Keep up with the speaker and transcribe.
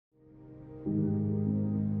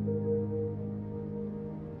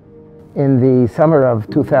In the summer of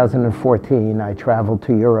 2014, I traveled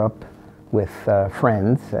to Europe with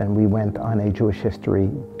friends, and we went on a Jewish history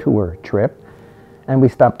tour trip, and we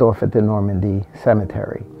stopped off at the Normandy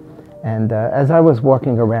cemetery. And as I was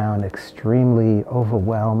walking around, extremely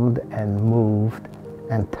overwhelmed and moved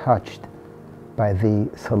and touched by the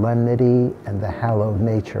solemnity and the hallowed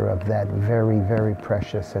nature of that very, very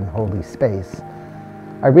precious and holy space,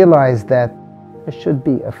 I realized that there should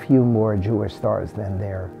be a few more Jewish stars than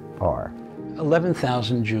there are.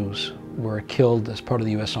 11,000 Jews were killed as part of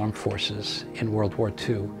the U.S. Armed Forces in World War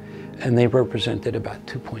II, and they represented about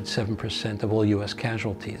 2.7% of all U.S.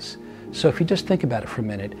 casualties. So if you just think about it for a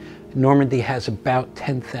minute, Normandy has about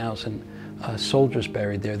 10,000 soldiers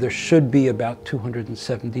buried there. There should be about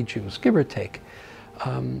 270 Jews, give or take.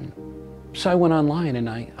 So I went online and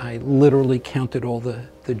I literally counted all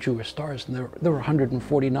the Jewish stars, and there were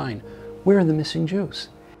 149. Where are the missing Jews?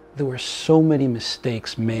 There were so many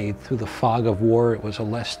mistakes made through the fog of war. It was a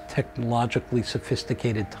less technologically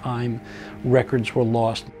sophisticated time. Records were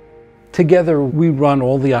lost. Together, we run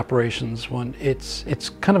all the operations. It's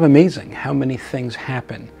kind of amazing how many things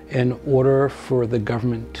happen in order for the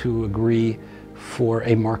government to agree for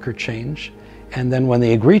a marker change. And then when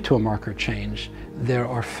they agree to a marker change, there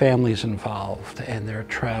are families involved, and there are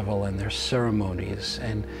travel, and there's ceremonies,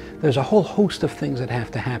 and there's a whole host of things that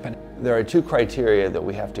have to happen. There are two criteria that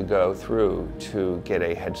we have to go through to get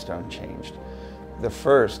a headstone changed. The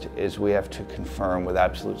first is we have to confirm with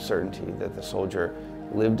absolute certainty that the soldier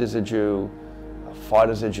lived as a Jew, fought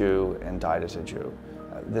as a Jew, and died as a Jew.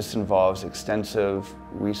 This involves extensive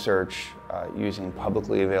research using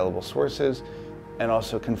publicly available sources, and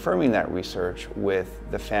also confirming that research with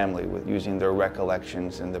the family, with using their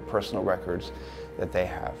recollections and the personal records that they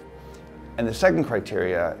have. And the second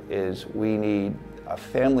criteria is we need a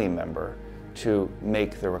family member to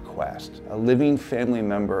make the request. A living family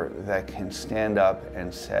member that can stand up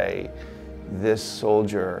and say, this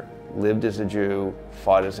soldier lived as a Jew,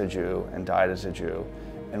 fought as a Jew, and died as a Jew,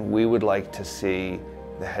 and we would like to see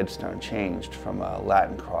the headstone changed from a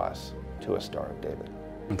Latin cross to a Star of David.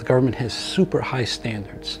 The government has super high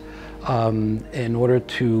standards. In order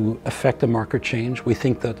to effect a marker change, we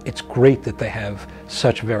think that it's great that they have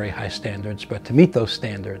such very high standards, but to meet those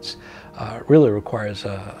standards really requires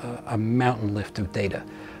a mountain lift of data.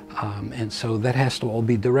 And so that has to all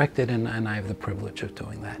be directed, and I have the privilege of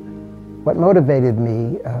doing that. What motivated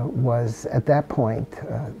me was, at that point,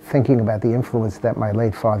 thinking about the influence that my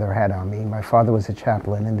late father had on me. My father was a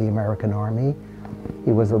chaplain in the American Army.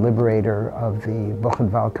 He was a liberator of the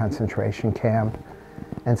Buchenwald concentration camp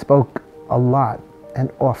and spoke a lot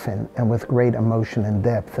and often and with great emotion and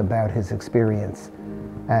depth about his experience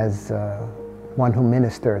as one who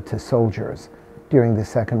ministered to soldiers during the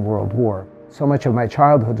Second World War. So much of my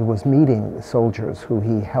childhood was meeting the soldiers who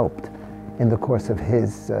he helped in the course of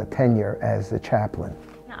his tenure as a chaplain.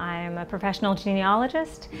 I'm a professional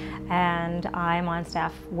genealogist, and I'm on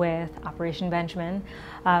staff with Operation Benjamin.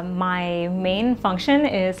 My main function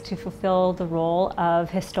is to fulfill the role of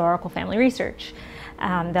historical family research.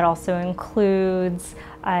 That also includes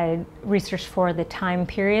research for the time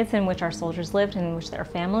periods in which our soldiers lived and in which their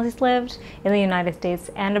families lived in the United States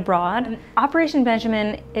and abroad. Operation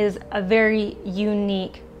Benjamin is a very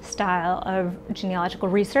unique style of genealogical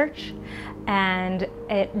research, and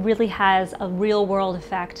it really has a real-world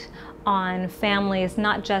effect on families,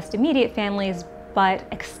 not just immediate families, but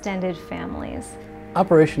extended families.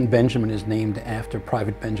 Operation Benjamin is named after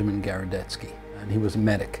Private Benjamin Garodetsky, and he was a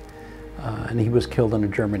medic. And he was killed in a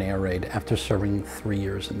German air raid after serving 3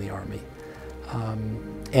 years in the Army.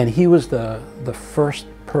 And he was the first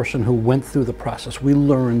person who went through the process. We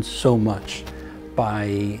learned so much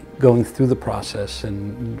by going through the process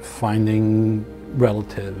and finding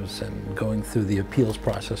relatives and going through the appeals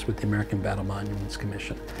process with the American Battle Monuments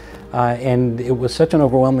Commission. And it was such an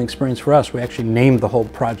overwhelming experience for us. We actually named the whole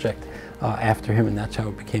project after him, and that's how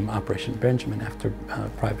it became Operation Benjamin, after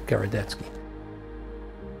Private Garodetsky.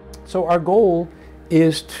 So our goal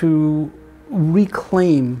is to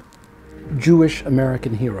reclaim Jewish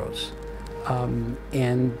American heroes,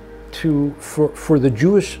 and for the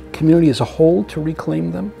Jewish community as a whole to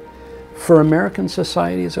reclaim them, for American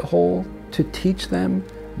society as a whole to teach them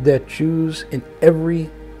that Jews in every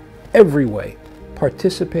way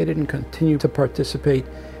participated and continue to participate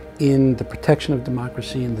in the protection of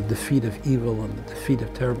democracy and the defeat of evil and the defeat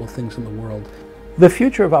of terrible things in the world. The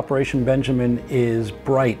future of Operation Benjamin is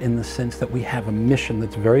bright in the sense that we have a mission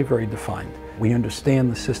that's very, very defined. We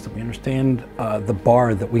understand the system. We understand the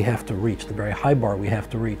bar that we have to reach, the very high bar we have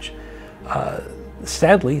to reach.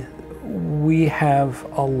 Sadly, we have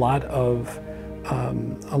a lot of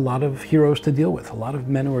a lot of heroes to deal with, a lot of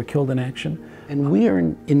men who were killed in action. And we are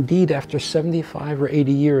indeed, after 75 or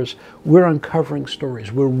 80 years, we're uncovering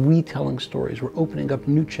stories, we're retelling stories, we're opening up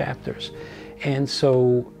new chapters. And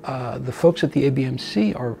so the folks at the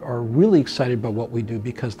ABMC are really excited about what we do,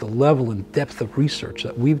 because the level and depth of research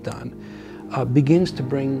that we've done begins to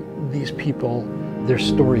bring these people, their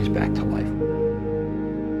stories back to life.